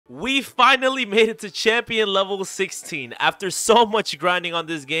We finally made it to champion level 16. After so much grinding on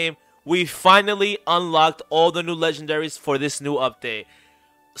this game, we finally unlocked all the new legendaries for this new update.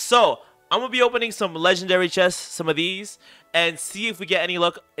 So, I'm going to be opening some legendary chests, some of these, and see if we get any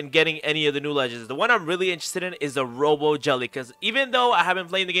luck in getting any of the new legends. The one I'm really interested in is the Robo-Jelly, because even though I haven't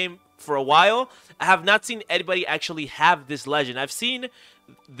played the game for a while, I have not seen anybody actually have this legend. I've seen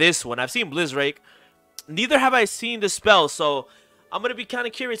this one. I've seen Blizzrake. Neither have I seen the spell, so I'm going to be kind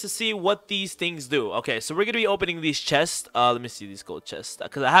of curious to see what these things do. Okay, so we're going to be opening these chests. Let me see these gold chests,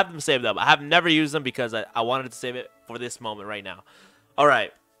 because I have them saved up. I have never used them because I wanted to save it for this moment right now.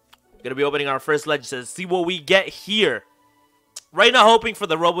 Alright, going to be opening our first legend. Let's see what we get here. Right now, hoping for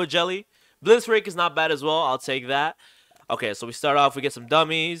the Robo-Jelly. Blizzrake is not bad as well. I'll take that. Okay, so we start off. We get some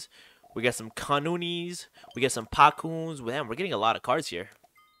dummies. We get some Kanunis. We get some Pakuns. Damn, we're getting a lot of cards here.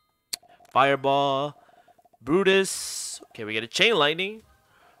 Fireball. Brutus. Okay, we get a Chain Lightning.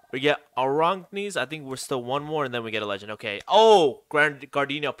 We get Aranknes. I think we're still one more, and then we get a legend. Okay. Oh,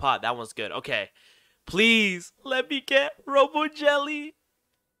 Gardenia Pot. That one's good. Okay. Please, let me get Robo-Jelly.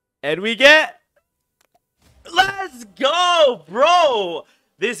 And we get... Let's go, bro.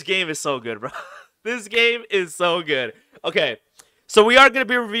 This game is so good, bro. This game is so good. Okay. So we are going to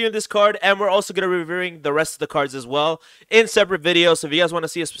be reviewing this card, and we're also going to be reviewing the rest of the cards as well in separate videos. So if you guys want to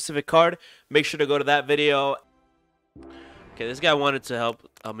see a specific card, make sure to go to that video. Okay, this guy wanted to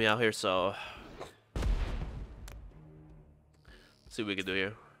help me out here, so let's see what we can do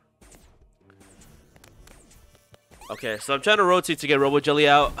here. Okay, so I'm trying to rotate to get Robo-Jelly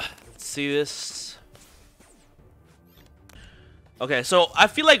out. Let's see this. Okay, so I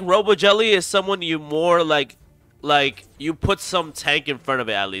feel like Robo-Jelly is someone you more like you put some tank in front of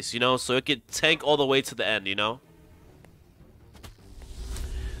it at least, you know, so it could tank all the way to the end, you know.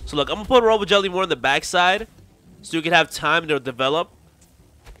 So look, I'm gonna put Robo-Jelly more on the backside so you can have time to develop.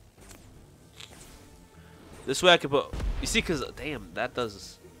 This way I can put, you see, because damn, that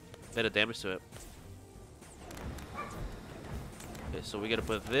does a bit of damage to it. Okay, so we gotta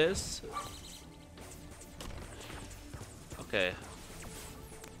put this. Okay,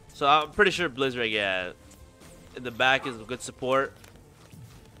 so I'm pretty sure Blizzrake, yeah, in the back is good support.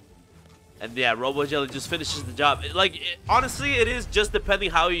 And yeah, Robo-Jelly just finishes the job. Honestly, it is just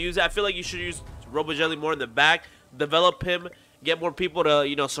depending how you use it. I feel like you should use Robo-Jelly more in the back, develop him, get more people to,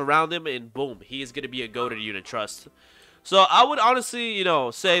 you know, surround him, and boom, he is going to be a goated unit, trust. So I would honestly, you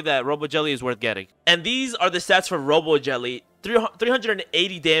know, say that Robo-Jelly is worth getting. And these are the stats for Robo-Jelly.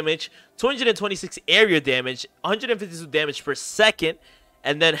 380 damage, 226 area damage, 152 damage per second,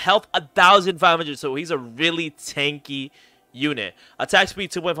 and then health 1,500. So he's a really tanky unit. Attack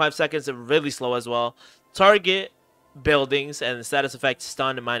speed 2.5 seconds and really slow as well. Target buildings and status effect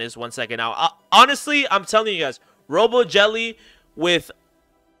stun -1 second. Now, honestly, I'm telling you guys, Robo-Jelly with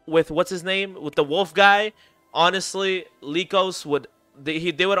what's his name, with the wolf guy, honestly, Lycos would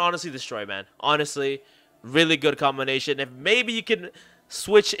they would honestly destroy, man. Honestly, really good combination. If maybe you can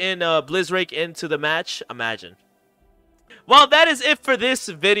switch in Blizzrake into the match, imagine. Well, that is it for this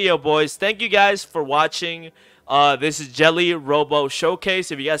video, boys. Thank you guys for watching. This is Jelly Robo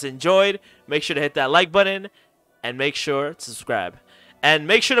Showcase. If you guys enjoyed, make sure to hit that like button and make sure to subscribe. And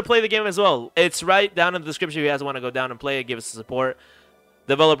make sure to play the game as well. It's right down in the description if you guys want to go down and play it, give us some support.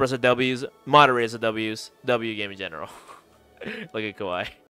 Developers are W's, moderators are W's, W game in general. Look at Kawhi.